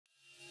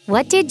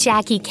What did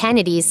Jackie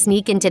Kennedy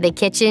sneak into the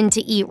kitchen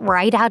to eat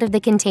right out of the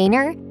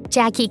container?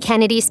 Jackie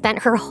Kennedy spent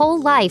her whole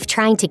life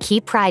trying to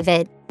keep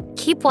private.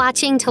 Keep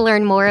watching to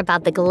learn more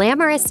about the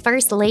glamorous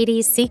First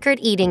Lady's secret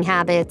eating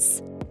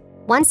habits.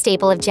 One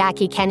staple of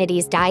Jackie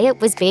Kennedy's diet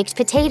was baked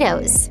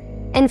potatoes.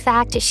 In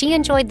fact, she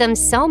enjoyed them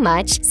so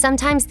much,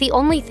 sometimes the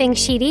only thing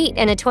she'd eat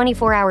in a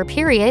 24-hour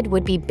period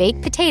would be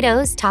baked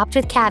potatoes topped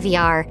with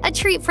caviar, a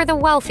treat for the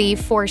wealthy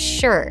for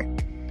sure.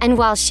 And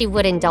while she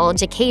would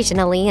indulge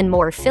occasionally in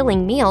more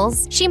filling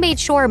meals, she made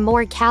sure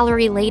more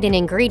calorie-laden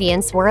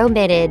ingredients were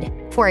omitted.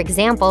 For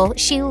example,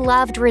 she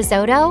loved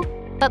risotto,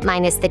 but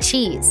minus the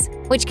cheese,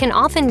 which can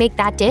often make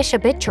that dish a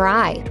bit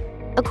dry.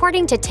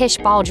 According to Tish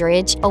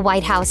Baldridge, a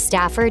White House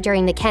staffer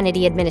during the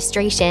Kennedy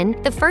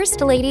administration, the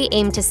First Lady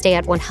aimed to stay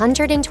at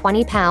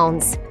 120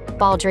 pounds.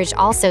 Baldridge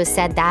also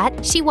said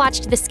that she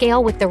watched the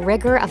scale with the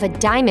rigor of a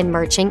diamond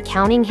merchant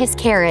counting his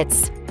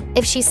carats.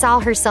 If she saw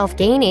herself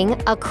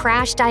gaining, a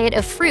crash diet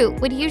of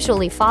fruit would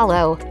usually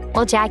follow.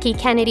 While Jackie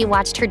Kennedy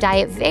watched her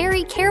diet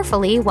very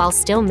carefully while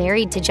still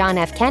married to John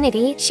F.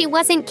 Kennedy, she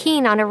wasn't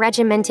keen on a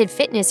regimented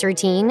fitness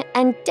routine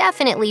and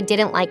definitely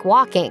didn't like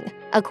walking,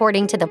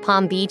 according to the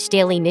Palm Beach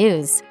Daily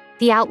News.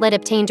 The outlet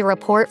obtained a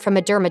report from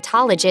a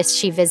dermatologist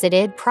she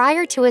visited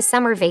prior to a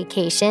summer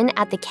vacation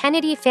at the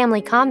Kennedy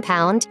family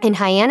compound in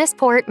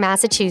Hyannisport,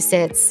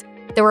 Massachusetts.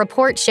 The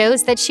report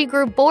shows that she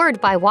grew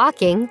bored by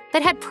walking,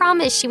 but had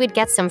promised she would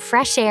get some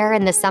fresh air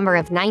in the summer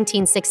of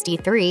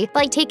 1963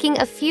 by taking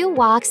a few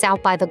walks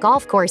out by the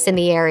golf course in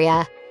the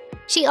area.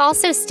 She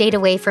also stayed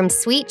away from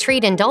sweet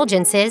treat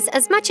indulgences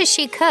as much as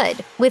she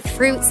could, with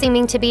fruit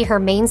seeming to be her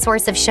main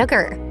source of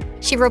sugar.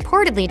 She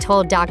reportedly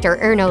told Dr.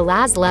 Erno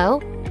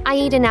Laszlo, "I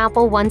eat an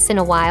apple once in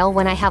a while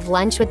when I have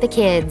lunch with the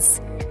kids."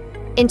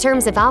 In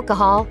terms of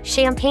alcohol,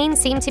 champagne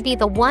seemed to be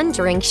the one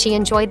drink she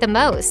enjoyed the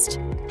most.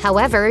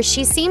 However,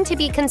 she seemed to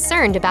be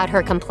concerned about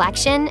her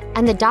complexion,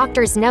 and the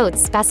doctor's notes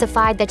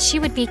specified that she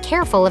would be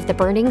careful of the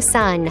burning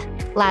sun.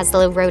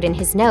 Laszlo wrote in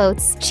his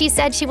notes, "She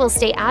said she will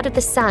stay out of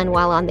the sun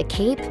while on the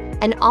Cape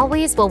and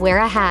always will wear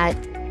a hat."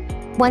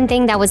 One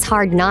thing that was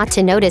hard not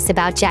to notice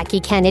about Jackie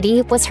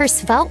Kennedy was her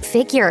svelte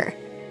figure.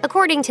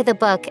 According to the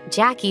book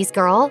Jackie's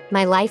Girl,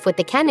 My Life with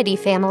the Kennedy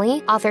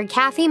Family, author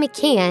Kathy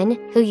McKeon,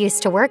 who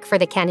used to work for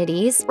the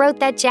Kennedys, wrote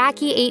that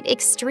Jackie ate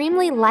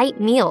extremely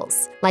light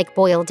meals, like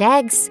boiled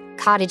eggs,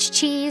 cottage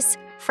cheese,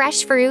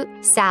 fresh fruit,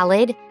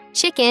 salad,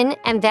 chicken,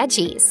 and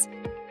veggies.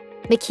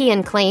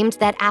 McKeon claimed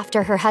that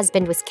after her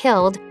husband was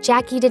killed,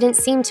 Jackie didn't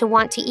seem to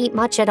want to eat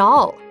much at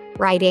all,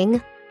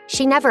 writing,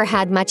 "She never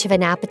had much of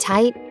an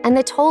appetite, and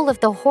the toll of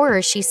the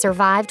horror she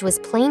survived was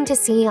plain to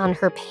see on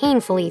her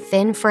painfully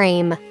thin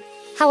frame."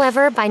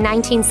 However, by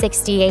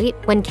 1968,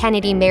 when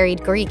Kennedy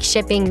married Greek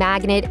shipping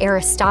magnate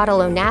Aristotle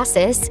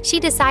Onassis, she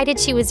decided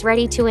she was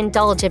ready to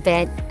indulge a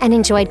bit and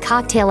enjoyed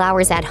cocktail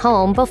hours at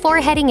home before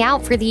heading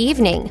out for the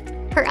evening.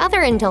 Her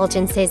other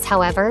indulgences,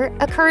 however,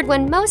 occurred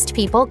when most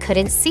people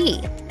couldn't see.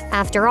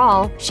 After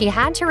all, she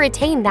had to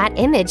retain that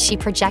image she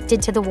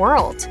projected to the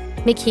world.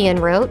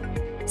 McKeon wrote,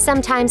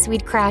 "Sometimes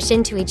we'd crash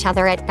into each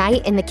other at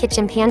night in the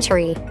kitchen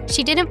pantry.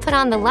 She didn't put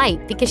on the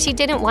light because she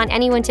didn't want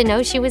anyone to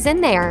know she was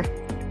in there."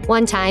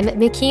 One time,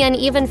 McKeon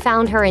even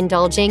found her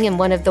indulging in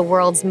one of the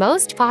world's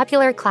most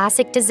popular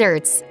classic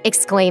desserts,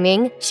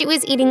 exclaiming she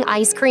was eating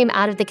ice cream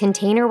out of the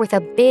container with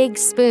a big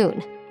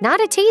spoon. Not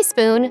a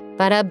teaspoon,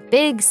 but a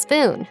big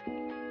spoon.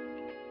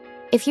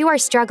 If you are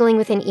struggling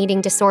with an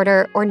eating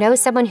disorder or know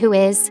someone who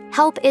is,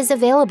 help is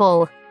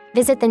available.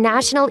 Visit the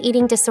National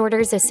Eating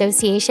Disorders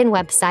Association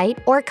website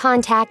or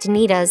contact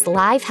NEDA's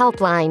live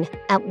helpline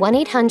at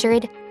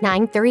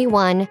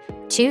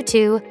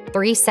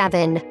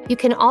 1-800-931-2237. You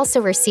can also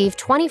receive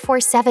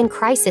 24/7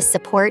 crisis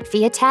support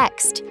via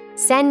text.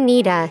 Send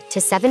NEDA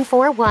to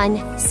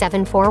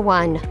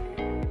 741-741.